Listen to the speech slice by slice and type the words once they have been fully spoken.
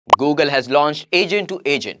Google has launched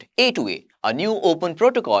Agent2Agent (A2A), a new open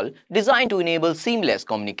protocol designed to enable seamless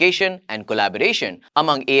communication and collaboration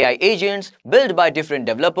among AI agents built by different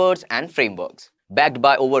developers and frameworks. Backed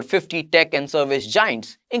by over 50 tech and service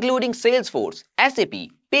giants, including Salesforce, SAP,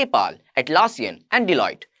 PayPal, Atlassian, and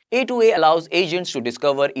Deloitte, A2A allows agents to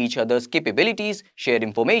discover each other's capabilities, share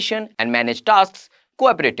information, and manage tasks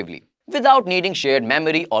cooperatively, without needing shared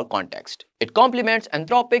memory or context. It complements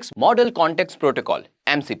Anthropic's Model Context Protocol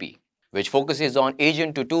 (MCP), which focuses on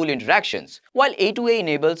agent-to-tool interactions, while A2A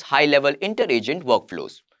enables high-level inter-agent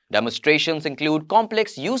workflows. Demonstrations include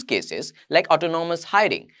complex use cases like autonomous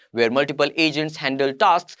hiring, where multiple agents handle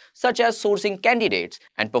tasks such as sourcing candidates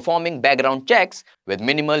and performing background checks with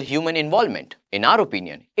minimal human involvement. In our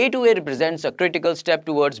opinion, A2A represents a critical step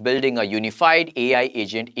towards building a unified AI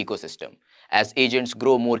agent ecosystem. As agents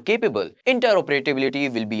grow more capable,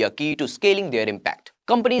 interoperability will be a key to scaling their impact.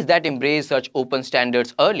 Companies that embrace such open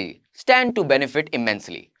standards early stand to benefit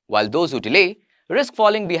immensely, while those who delay risk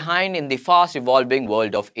falling behind in the fast-evolving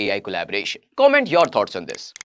world of AI collaboration. Comment your thoughts on this.